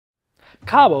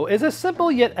Cabo is a simple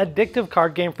yet addictive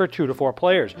card game for 2 to 4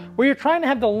 players, where you're trying to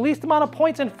have the least amount of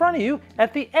points in front of you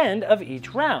at the end of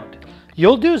each round.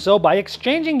 You'll do so by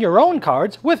exchanging your own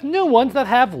cards with new ones that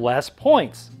have less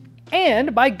points,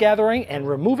 and by gathering and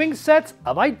removing sets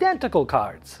of identical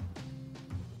cards.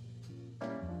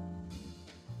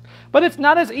 But it's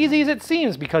not as easy as it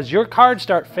seems because your cards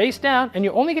start face down and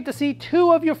you only get to see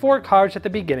 2 of your 4 cards at the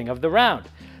beginning of the round.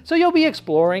 So you'll be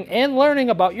exploring and learning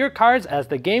about your cards as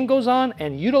the game goes on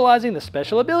and utilizing the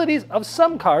special abilities of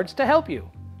some cards to help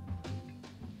you.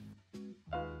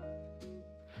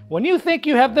 When you think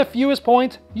you have the fewest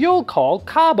points, you'll call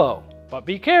Cabo. But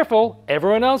be careful,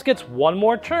 everyone else gets one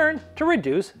more turn to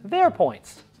reduce their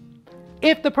points.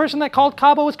 If the person that called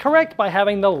Cabo is correct by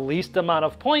having the least amount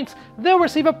of points, they'll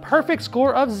receive a perfect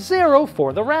score of 0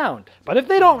 for the round. But if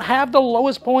they don't have the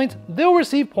lowest points, they'll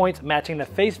receive points matching the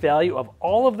face value of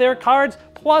all of their cards,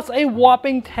 plus a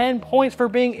whopping 10 points for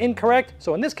being incorrect,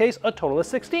 so in this case a total of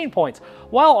 16 points,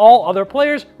 while all other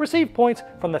players receive points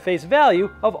from the face value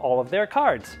of all of their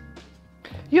cards.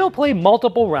 You'll play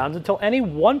multiple rounds until any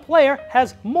one player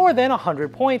has more than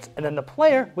 100 points, and then the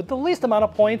player with the least amount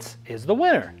of points is the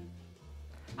winner.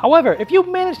 However, if you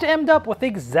manage to end up with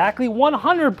exactly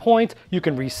 100 points, you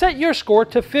can reset your score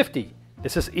to 50.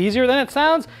 This is easier than it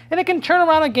sounds, and it can turn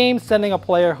around a game sending a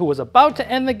player who was about to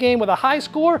end the game with a high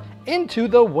score into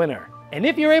the winner. And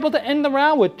if you're able to end the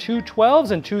round with 2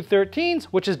 12s and 2 13s,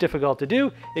 which is difficult to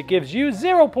do, it gives you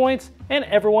 0 points and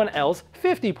everyone else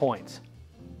 50 points.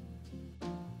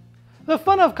 The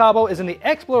fun of Cabo is in the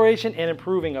exploration and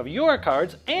improving of your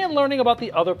cards and learning about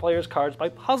the other player's cards by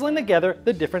puzzling together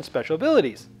the different special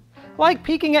abilities. Like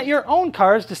peeking at your own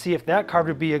cards to see if that card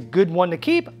would be a good one to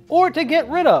keep or to get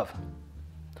rid of.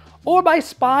 Or by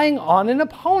spying on an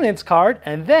opponent's card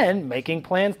and then making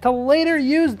plans to later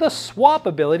use the swap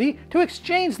ability to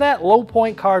exchange that low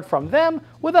point card from them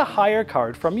with a higher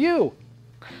card from you.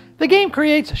 The game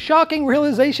creates shocking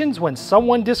realizations when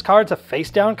someone discards a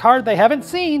face down card they haven't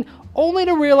seen, only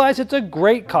to realize it's a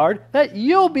great card that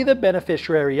you'll be the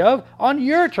beneficiary of on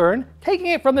your turn, taking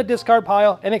it from the discard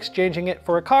pile and exchanging it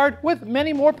for a card with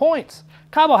many more points.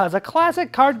 Cabo has a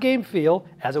classic card game feel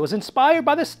as it was inspired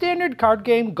by the standard card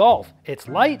game Golf. It's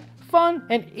light, fun,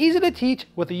 and easy to teach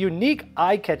with a unique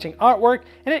eye-catching artwork,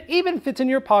 and it even fits in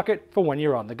your pocket for when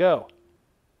you're on the go.